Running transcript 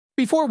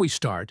Before we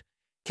start,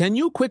 can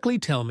you quickly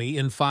tell me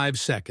in 5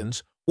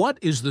 seconds what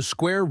is the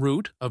square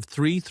root of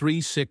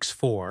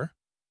 3364?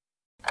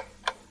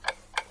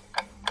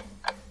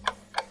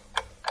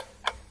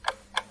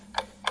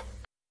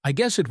 I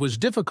guess it was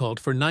difficult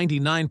for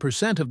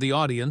 99% of the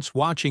audience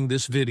watching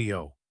this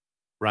video,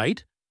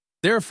 right?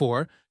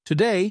 Therefore,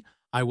 today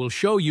I will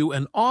show you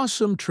an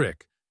awesome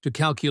trick to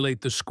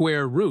calculate the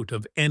square root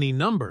of any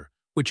number,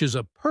 which is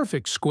a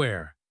perfect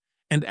square.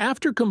 And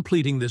after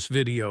completing this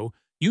video,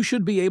 you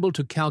should be able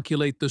to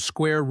calculate the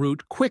square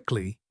root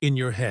quickly in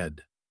your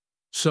head.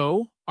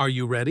 So, are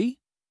you ready?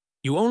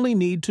 You only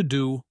need to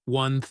do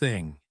one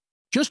thing.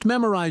 Just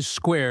memorize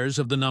squares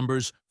of the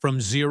numbers from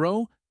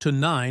 0 to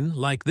 9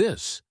 like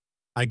this.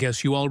 I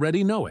guess you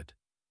already know it.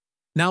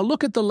 Now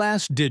look at the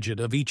last digit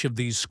of each of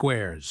these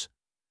squares.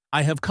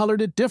 I have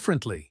colored it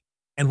differently,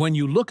 and when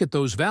you look at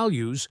those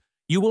values,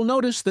 you will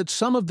notice that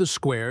some of the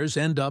squares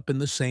end up in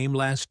the same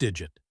last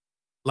digit.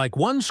 Like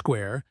 1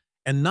 square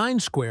and 9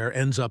 square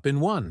ends up in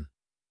 1.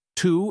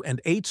 2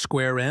 and 8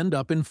 square end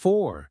up in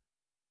 4.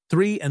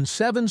 3 and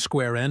 7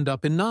 square end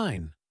up in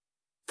 9.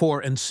 4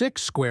 and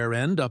 6 square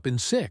end up in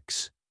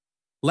 6.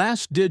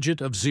 Last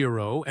digit of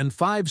 0 and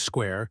 5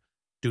 square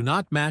do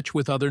not match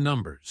with other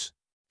numbers.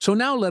 So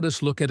now let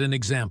us look at an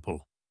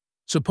example.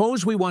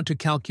 Suppose we want to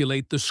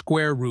calculate the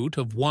square root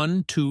of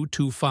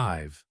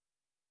 1225.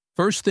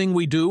 First thing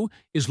we do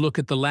is look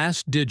at the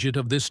last digit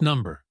of this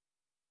number.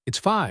 It's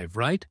 5,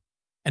 right?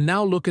 And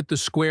now look at the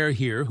square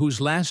here whose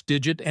last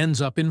digit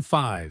ends up in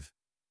 5.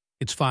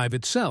 It's 5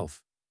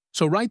 itself,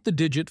 so write the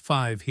digit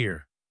 5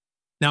 here.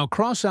 Now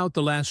cross out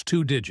the last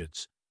 2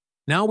 digits.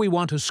 Now we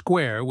want a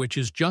square which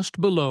is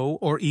just below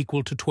or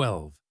equal to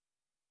 12.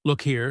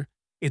 Look here,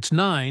 it's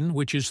 9,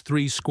 which is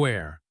 3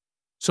 square.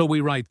 So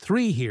we write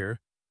 3 here,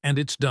 and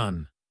it's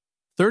done.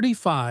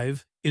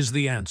 35 is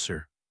the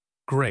answer.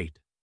 Great.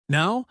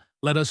 Now,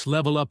 let us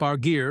level up our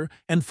gear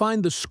and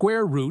find the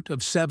square root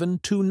of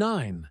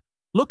 729.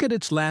 Look at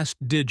its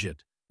last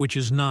digit, which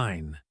is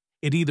 9.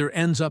 It either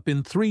ends up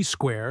in 3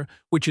 square,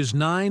 which is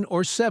 9,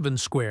 or 7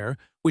 square,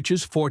 which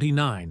is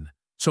 49.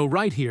 So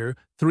right here,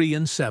 3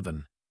 and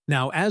 7.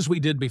 Now, as we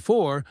did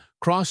before,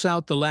 cross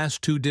out the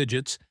last 2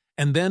 digits,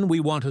 and then we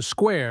want a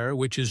square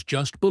which is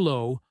just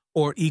below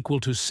or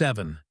equal to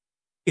 7.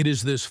 It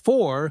is this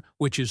 4,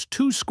 which is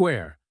 2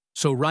 square,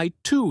 so write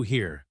 2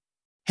 here.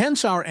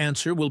 Hence, our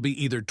answer will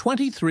be either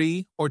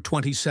 23 or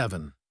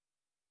 27.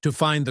 To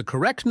find the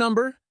correct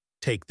number,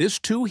 take this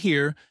 2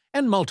 here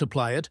and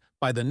multiply it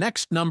by the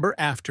next number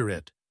after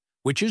it,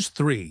 which is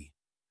 3.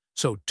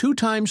 So 2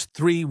 times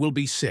 3 will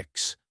be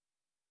 6.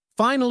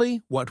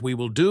 Finally, what we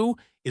will do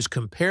is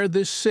compare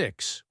this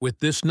 6 with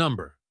this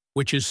number,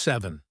 which is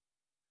 7.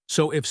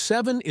 So if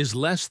 7 is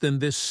less than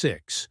this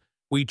 6,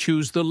 we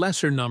choose the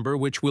lesser number,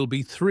 which will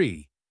be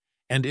 3.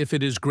 And if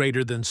it is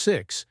greater than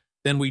 6,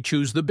 then we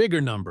choose the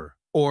bigger number,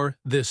 or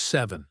this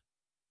 7.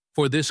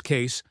 For this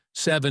case,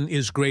 7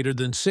 is greater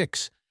than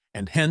 6,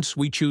 and hence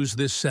we choose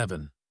this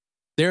 7.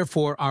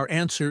 Therefore, our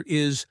answer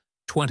is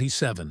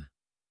 27.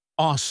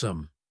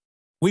 Awesome!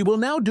 We will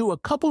now do a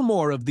couple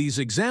more of these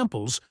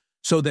examples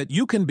so that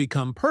you can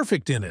become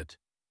perfect in it.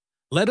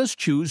 Let us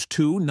choose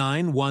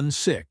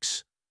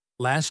 2916.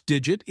 Last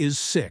digit is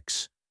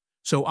 6.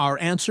 So our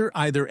answer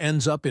either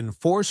ends up in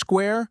 4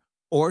 square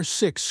or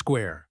 6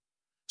 square.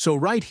 So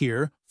right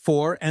here,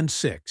 4 and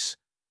 6.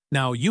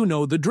 Now you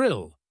know the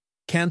drill.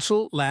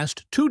 Cancel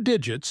last 2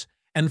 digits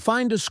and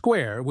find a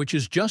square which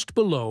is just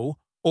below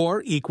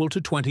or equal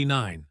to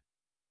 29.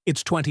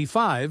 It's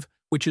 25,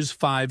 which is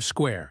 5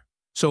 square.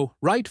 So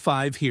write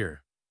 5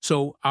 here.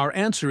 So our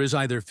answer is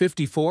either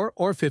 54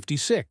 or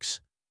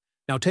 56.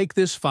 Now take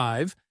this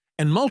 5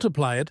 and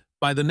multiply it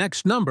by the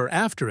next number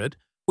after it,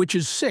 which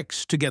is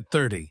 6 to get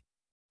 30.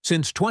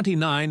 Since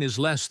 29 is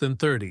less than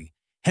 30,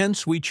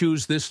 hence we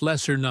choose this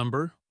lesser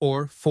number,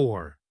 or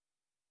 4.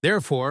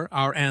 Therefore,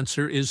 our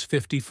answer is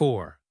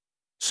 54.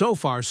 So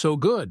far, so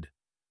good.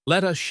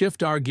 Let us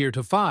shift our gear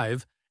to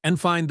 5 and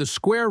find the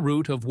square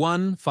root of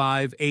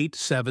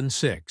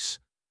 15876.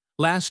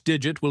 Last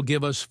digit will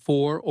give us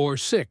 4 or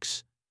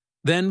 6.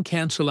 Then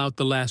cancel out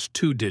the last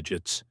 2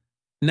 digits.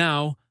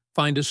 Now,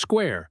 find a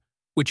square,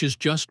 which is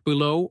just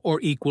below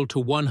or equal to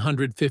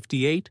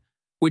 158,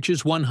 which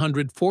is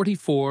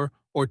 144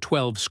 or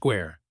 12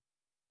 square.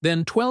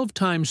 Then 12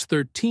 times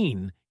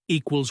 13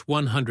 equals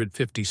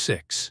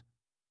 156.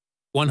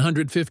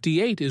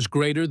 158 is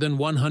greater than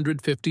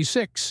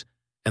 156,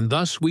 and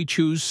thus we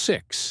choose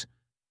 6.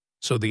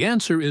 So the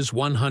answer is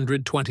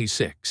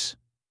 126.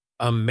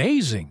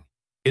 Amazing!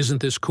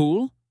 Isn't this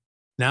cool?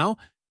 Now,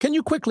 can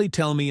you quickly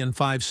tell me in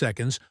 5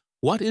 seconds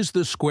what is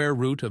the square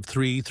root of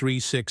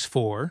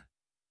 3364?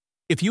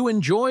 If you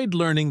enjoyed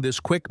learning this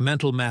quick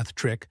mental math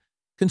trick,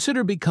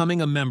 consider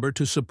becoming a member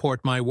to support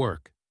my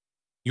work.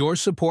 Your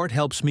support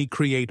helps me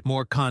create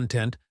more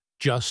content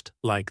just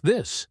like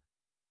this.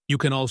 You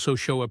can also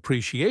show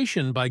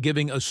appreciation by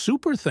giving a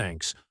super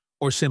thanks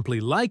or simply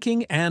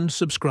liking and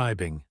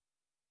subscribing.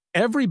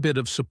 Every bit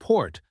of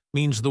support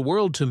means the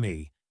world to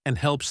me and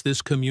helps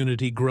this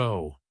community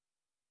grow.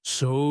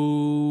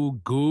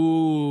 So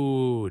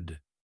good.